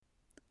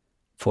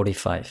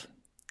45.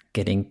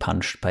 Getting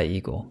punched by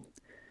ego.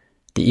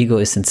 The ego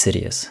is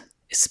insidious,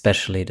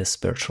 especially the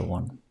spiritual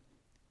one.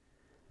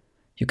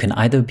 You can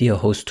either be a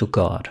host to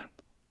God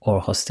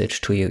or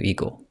hostage to your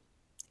ego.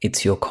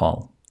 It's your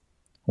call.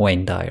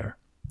 Dyer.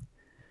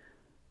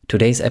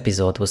 Today's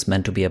episode was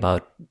meant to be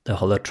about the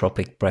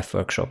holotropic breath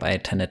workshop I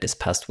attended this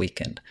past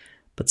weekend,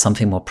 but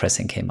something more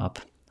pressing came up.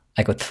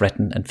 I got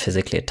threatened and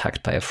physically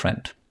attacked by a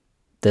friend.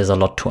 There's a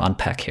lot to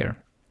unpack here.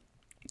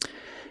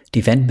 The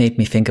event made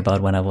me think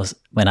about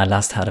when I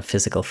last had a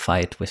physical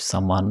fight with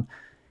someone,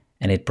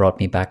 and it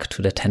brought me back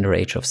to the tender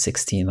age of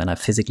 16 when I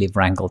physically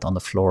wrangled on the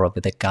floor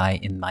with a guy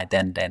in my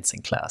then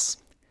dancing class.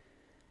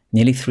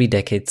 Nearly 3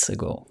 decades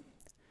ago.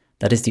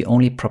 That is the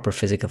only proper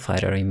physical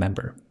fight I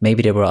remember.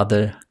 Maybe there were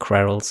other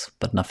quarrels,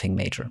 but nothing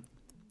major.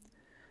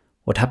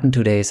 What happened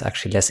today is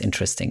actually less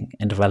interesting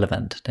and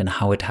relevant than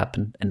how it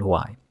happened and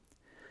why.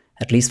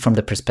 At least from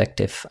the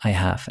perspective I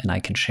have and I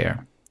can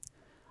share.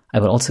 I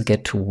will also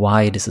get to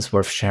why this is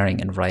worth sharing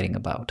and writing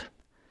about.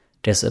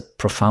 There's a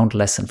profound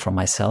lesson for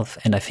myself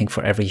and I think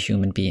for every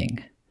human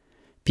being.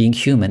 Being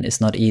human is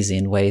not easy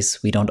in ways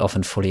we don't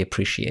often fully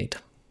appreciate.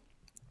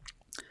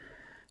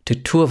 The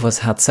two of us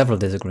had several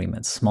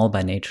disagreements, small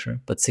by nature,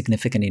 but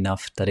significant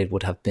enough that it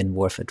would have been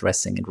worth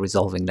addressing and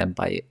resolving them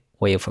by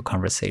way of a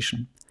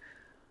conversation.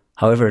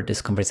 However,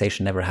 this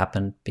conversation never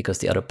happened because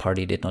the other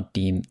party did not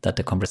deem that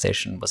the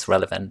conversation was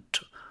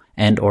relevant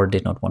and or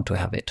did not want to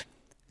have it.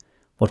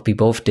 What we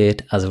both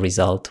did as a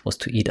result was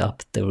to eat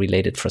up the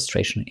related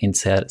frustration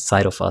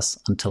inside of us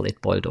until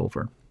it boiled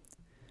over.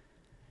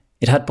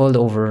 It had boiled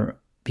over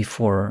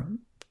before,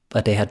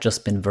 but they had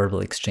just been verbal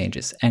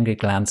exchanges, angry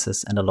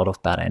glances, and a lot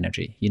of bad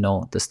energy. You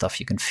know, the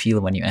stuff you can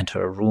feel when you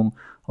enter a room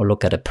or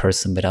look at a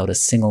person without a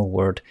single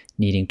word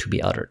needing to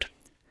be uttered.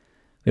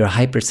 We are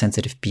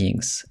hypersensitive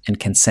beings and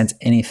can sense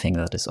anything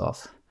that is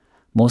off.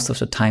 Most of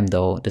the time,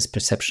 though, this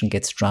perception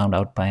gets drowned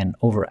out by an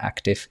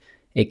overactive,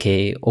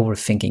 aka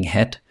overthinking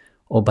head,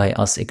 or by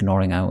us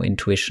ignoring our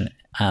intuition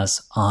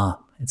as,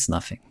 it's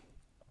nothing.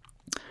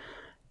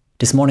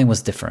 This morning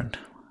was different.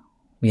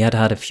 We had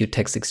had a few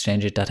text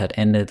exchanges that had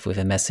ended with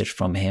a message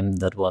from him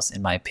that was,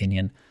 in my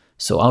opinion,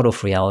 so out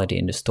of reality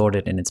and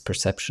distorted in its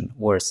perception.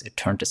 Worse, it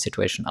turned the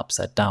situation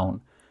upside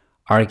down,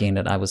 arguing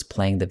that I was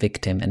playing the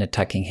victim and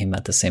attacking him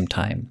at the same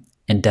time,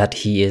 and that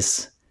he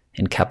is,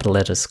 in capital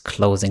letters,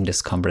 closing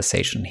this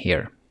conversation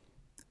here.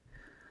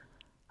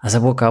 As I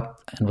woke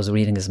up and was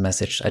reading his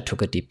message, I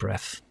took a deep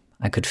breath.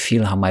 I could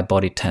feel how my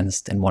body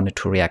tensed and wanted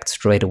to react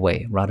straight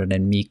away rather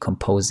than me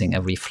composing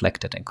a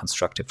reflected and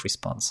constructive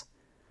response.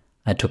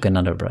 I took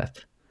another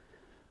breath.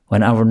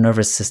 When our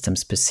nervous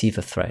systems perceive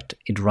a threat,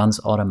 it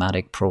runs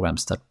automatic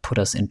programs that put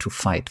us into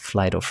fight,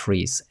 flight, or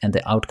freeze, and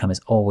the outcome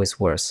is always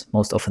worse,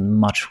 most often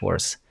much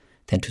worse,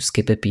 than to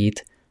skip a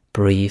beat,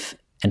 breathe,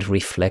 and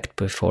reflect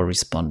before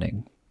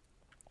responding.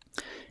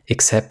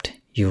 Except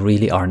you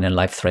really are in a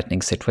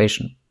life-threatening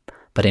situation.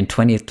 But in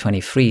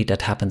 2023,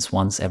 that happens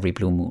once every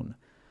blue moon.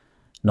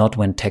 Not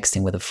when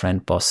texting with a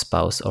friend, boss,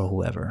 spouse, or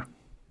whoever.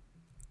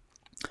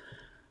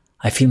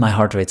 I feel my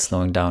heart rate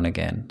slowing down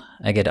again.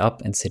 I get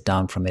up and sit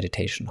down for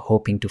meditation,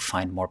 hoping to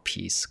find more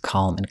peace,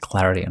 calm, and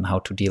clarity on how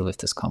to deal with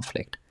this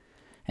conflict.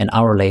 An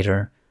hour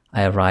later,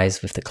 I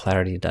arise with the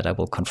clarity that I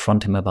will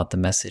confront him about the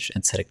message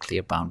and set a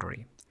clear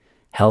boundary.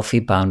 Healthy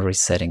boundary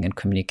setting and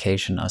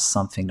communication are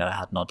something that I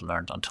had not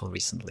learned until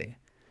recently.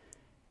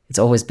 It's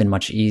always been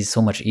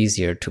so much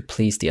easier to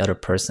please the other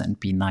person and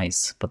be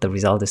nice, but the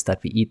result is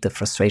that we eat the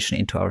frustration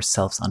into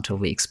ourselves until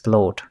we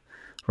explode,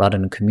 rather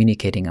than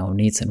communicating our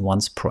needs and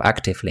wants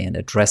proactively and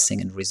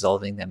addressing and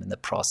resolving them in the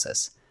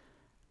process,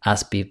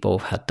 as we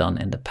both had done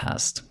in the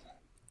past.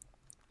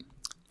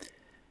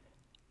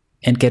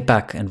 And I get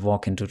up and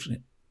walk into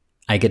the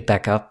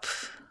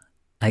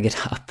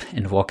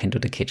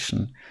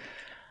kitchen.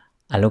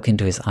 I look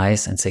into his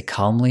eyes and say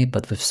calmly,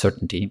 but with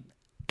certainty,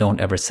 don't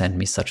ever send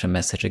me such a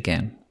message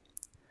again.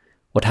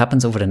 What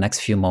happens over the next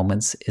few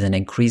moments is an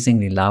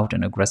increasingly loud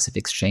and aggressive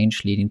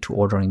exchange leading to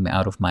ordering me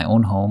out of my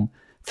own home,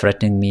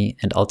 threatening me,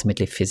 and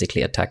ultimately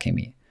physically attacking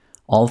me,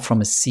 all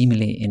from a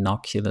seemingly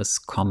innocuous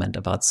comment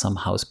about some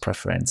house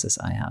preferences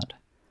I had.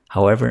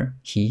 However,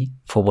 he,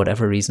 for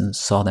whatever reason,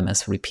 saw them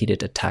as a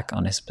repeated attack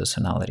on his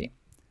personality.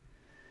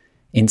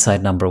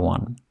 Insight number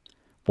 1.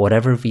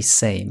 Whatever we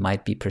say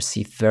might be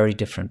perceived very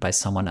different by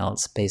someone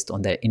else based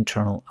on their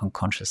internal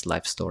unconscious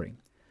life story.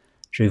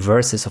 The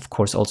reverse is of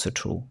course also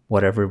true.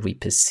 Whatever we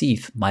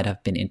perceive might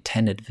have been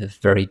intended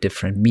with very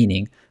different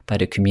meaning by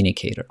the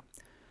communicator.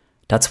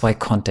 That's why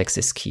context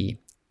is key,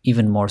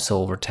 even more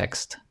so over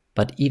text.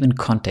 But even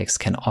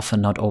context can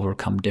often not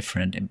overcome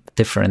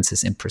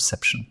differences in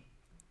perception.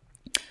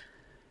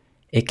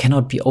 It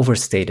cannot be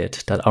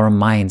overstated that our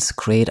minds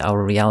create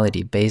our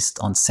reality based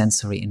on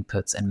sensory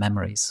inputs and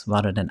memories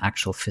rather than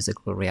actual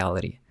physical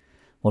reality.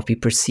 What we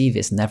perceive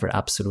is never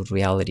absolute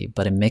reality,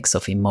 but a mix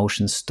of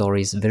emotions,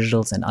 stories,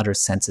 visuals, and other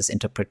senses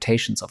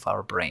interpretations of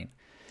our brain.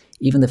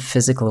 Even the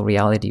physical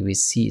reality we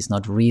see is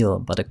not real,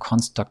 but a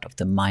construct of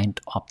the mind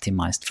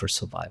optimized for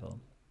survival.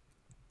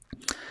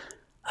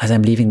 As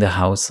I'm leaving the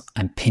house,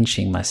 I'm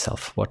pinching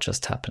myself. What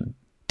just happened?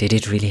 Did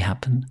it really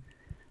happen?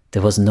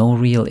 There was no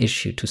real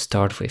issue to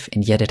start with,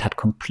 and yet it had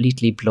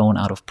completely blown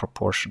out of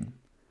proportion.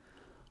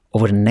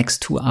 Over the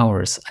next 2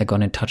 hours, I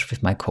got in touch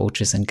with my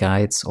coaches and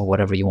guides, or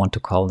whatever you want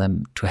to call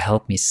them, to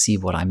help me see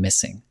what I'm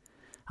missing.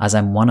 As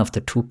I'm one of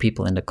the two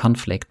people in the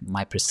conflict,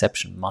 my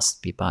perception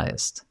must be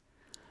biased.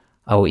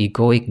 Our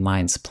egoic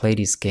minds play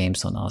these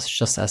games on us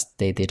just as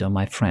they did on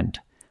my friend,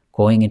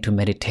 going into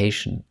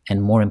meditation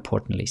and, more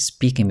importantly,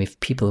 speaking with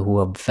people who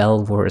are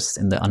well versed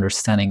in the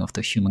understanding of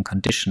the human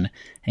condition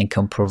and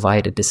can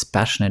provide a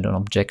dispassionate and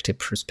objective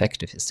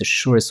perspective is the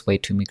surest way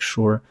to make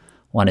sure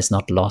one is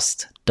not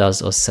lost,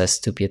 does or says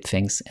stupid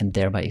things, and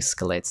thereby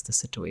escalates the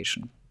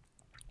situation.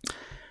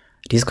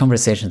 These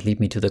conversations lead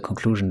me to the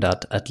conclusion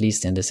that, at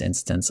least in this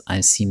instance,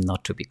 I seem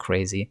not to be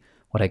crazy.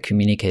 What I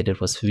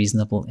communicated was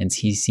reasonable, and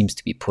he seems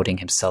to be putting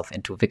himself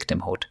into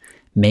victimhood,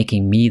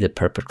 making me the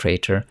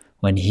perpetrator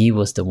when he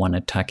was the one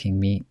attacking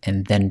me,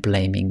 and then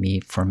blaming me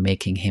for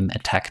making him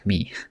attack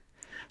me.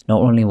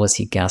 Not only was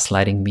he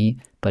gaslighting me,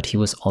 but he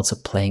was also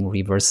playing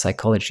reverse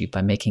psychology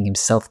by making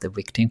himself the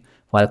victim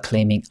while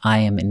claiming I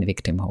am in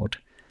victimhood.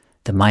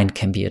 The mind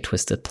can be a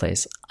twisted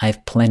place. I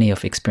have plenty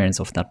of experience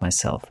of that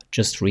myself.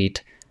 Just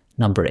read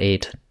number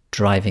 8,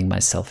 Driving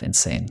Myself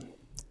Insane.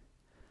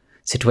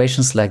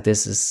 Situations like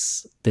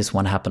this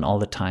one happen all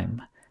the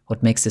time.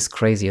 What makes this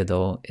crazier,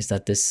 though, is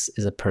that this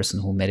is a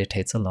person who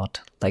meditates a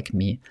lot, like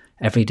me,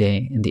 every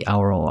day in the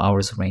hour or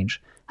hours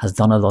range, has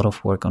done a lot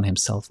of work on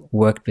himself,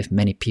 worked with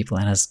many people,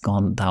 and has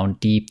gone down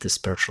deep the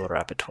spiritual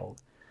rabbit hole.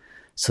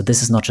 So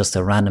this is not just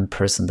a random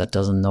person that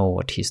doesn't know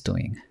what he's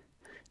doing.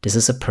 This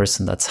is a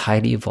person that's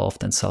highly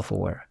evolved and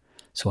self-aware.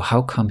 So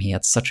how come he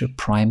had such a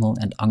primal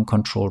and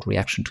uncontrolled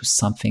reaction to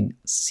something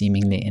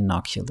seemingly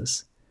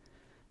innocuous?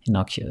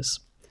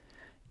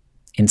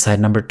 Insight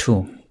number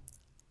 2.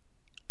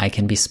 I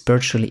can be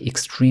spiritually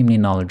extremely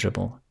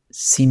knowledgeable,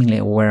 seemingly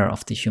aware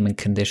of the human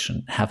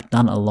condition, have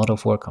done a lot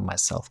of work on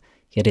myself,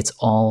 yet it's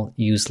all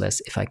useless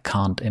if I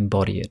can't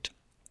embody it.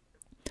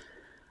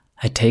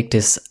 I take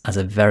this as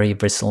a very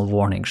visceral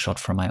warning shot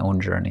from my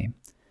own journey.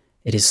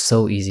 It is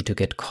so easy to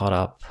get caught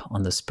up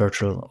on the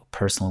spiritual or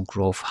personal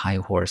growth high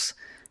horse,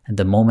 and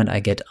the moment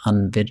I get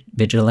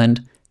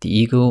unvigilant, the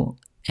ego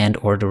and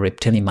or the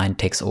reptilian mind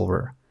takes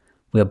over.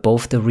 We are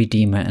both the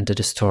redeemer and the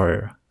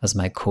destroyer, as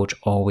my coach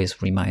always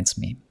reminds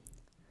me.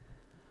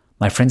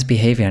 My friend's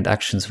behavior and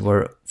actions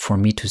were for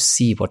me to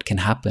see what can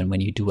happen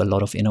when you do a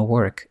lot of inner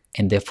work,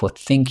 and therefore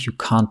think you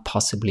can't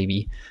possibly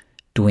be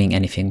doing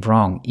anything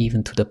wrong,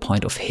 even to the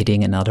point of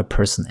hitting another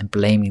person and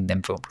blaming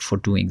them for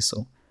doing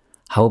so.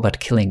 How about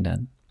killing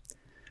them?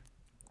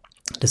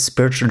 The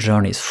spiritual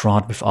journey is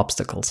fraught with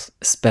obstacles,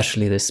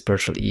 especially the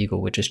spiritual ego,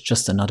 which is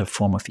just another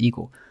form of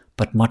ego,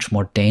 but much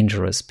more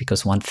dangerous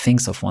because one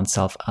thinks of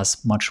oneself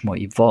as much more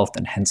evolved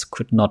and hence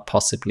could not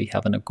possibly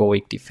have an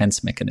egoic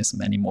defense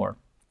mechanism anymore.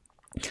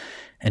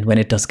 And when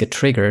it does get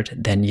triggered,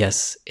 then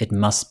yes, it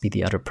must be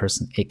the other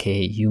person,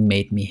 aka you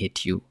made me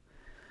hit you.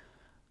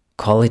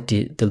 Call it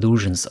the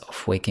delusions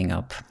of waking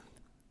up.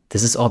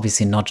 This is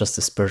obviously not just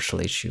a spiritual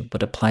issue,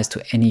 but applies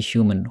to any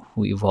human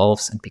who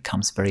evolves and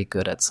becomes very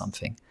good at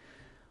something.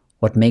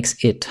 What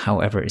makes it,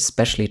 however,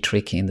 especially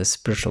tricky in the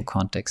spiritual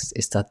context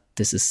is that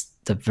this is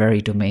the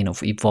very domain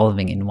of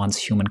evolving in one's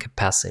human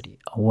capacity,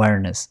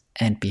 awareness,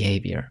 and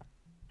behavior.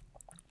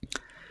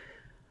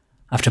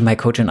 After my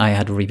coach and I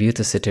had reviewed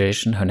the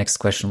situation, her next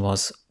question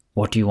was,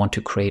 what do you want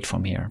to create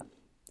from here?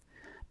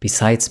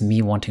 Besides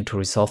me wanting to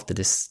resolve the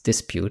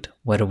dispute,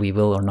 whether we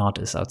will or not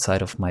is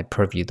outside of my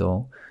purview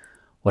though,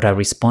 what I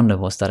responded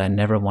was that I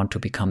never want to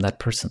become that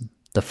person,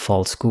 the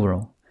false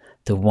guru,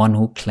 the one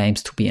who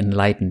claims to be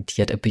enlightened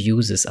yet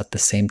abuses at the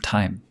same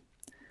time.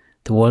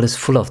 The world is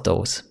full of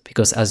those,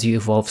 because as you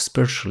evolve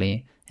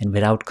spiritually and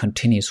without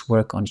continuous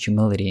work on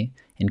humility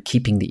and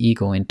keeping the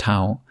ego in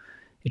Tao,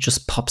 it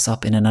just pops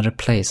up in another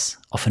place,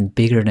 often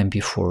bigger than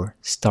before,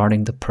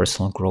 starting the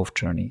personal growth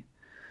journey.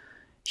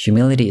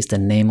 Humility is the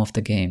name of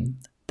the game.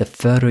 The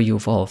further you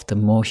evolve, the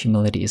more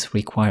humility is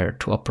required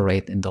to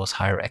operate in those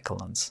higher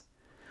echelons.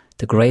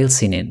 The Grail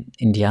scene in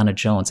Indiana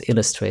Jones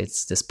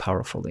illustrates this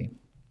powerfully.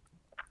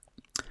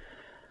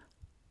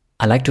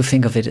 I like to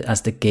think of it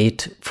as the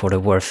gate for the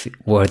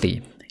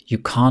worthy. You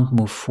can't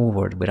move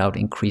forward without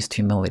increased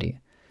humility.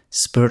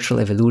 Spiritual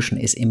evolution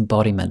is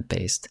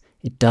embodiment-based.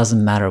 It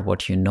doesn't matter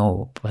what you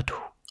know, but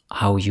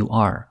how you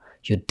are,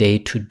 your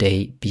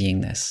day-to-day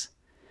beingness.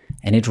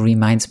 And it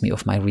reminds me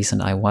of my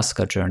recent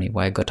ayahuasca journey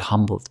where I got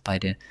humbled by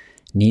the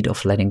need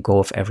of letting go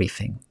of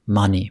everything,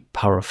 money,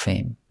 power,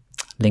 fame.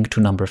 Link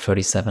to number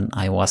 37,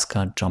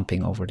 ayahuasca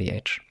jumping over the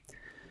edge.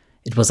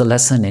 It was a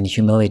lesson in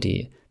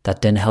humility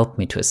that then helped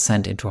me to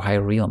ascend into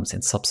higher realms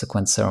in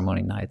subsequent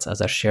ceremony nights,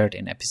 as I shared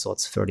in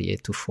episodes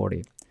 38 to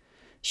 40.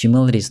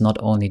 Humility is not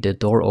only the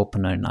door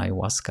opener in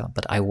ayahuasca,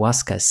 but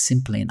ayahuasca is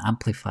simply an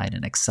amplified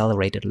and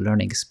accelerated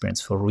learning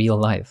experience for real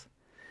life.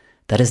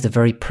 That is the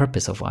very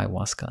purpose of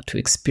ayahuasca, to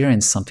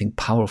experience something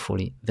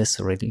powerfully,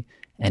 viscerally,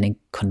 and in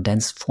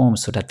condensed form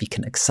so that we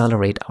can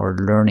accelerate our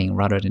learning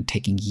rather than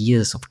taking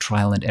years of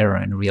trial and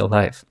error in real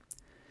life.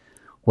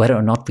 Whether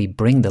or not we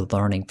bring the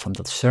learning from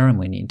the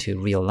ceremony into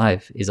real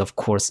life is, of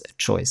course, a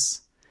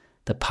choice.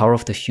 The power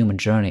of the human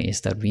journey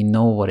is that we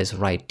know what is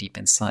right deep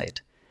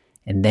inside,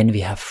 and then we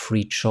have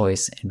free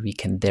choice, and we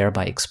can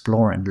thereby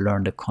explore and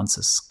learn the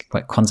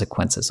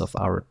consequences of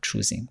our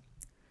choosing.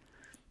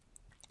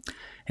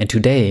 And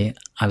today,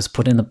 I was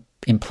put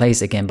in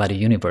place again by the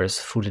universe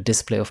through the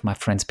display of my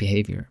friend's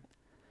behavior.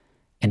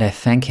 And I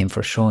thank him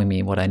for showing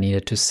me what I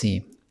needed to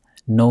see.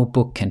 No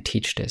book can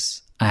teach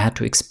this. I had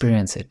to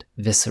experience it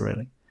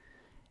viscerally.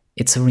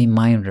 It's a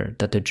reminder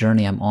that the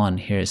journey I'm on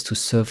here is to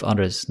serve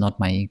others, not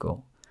my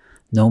ego.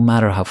 No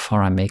matter how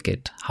far I make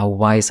it, how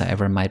wise I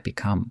ever might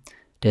become,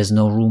 there's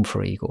no room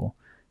for ego,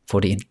 for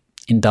the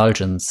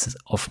indulgence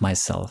of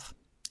myself.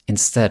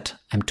 Instead,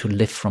 I'm to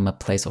live from a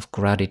place of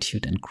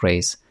gratitude and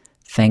grace,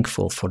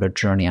 thankful for the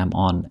journey I'm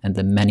on and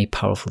the many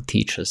powerful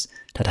teachers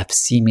that have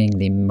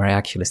seemingly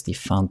miraculously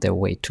found their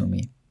way to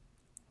me.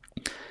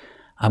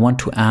 I want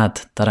to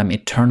add that I'm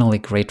eternally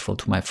grateful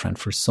to my friend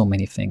for so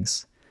many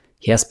things.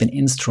 He has been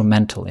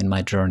instrumental in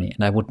my journey,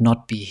 and I would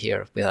not be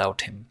here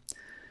without him.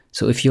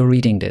 So if you're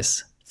reading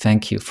this,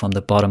 thank you from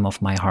the bottom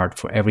of my heart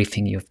for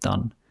everything you've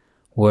done.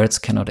 Words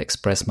cannot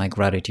express my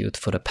gratitude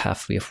for the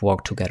path we have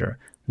walked together,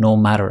 no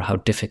matter how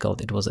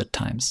difficult it was at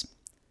times.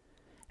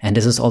 And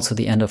this is also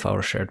the end of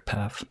our shared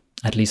path,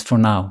 at least for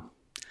now.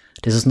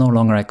 This is no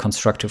longer a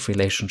constructive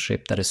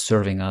relationship that is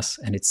serving us,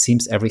 and it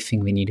seems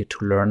everything we needed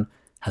to learn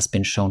has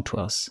been shown to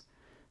us.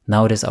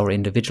 Now it is our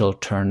individual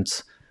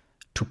turns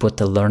to put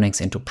the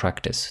learnings into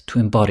practice, to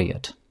embody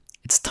it.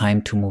 It's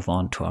time to move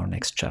on to our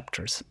next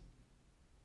chapters.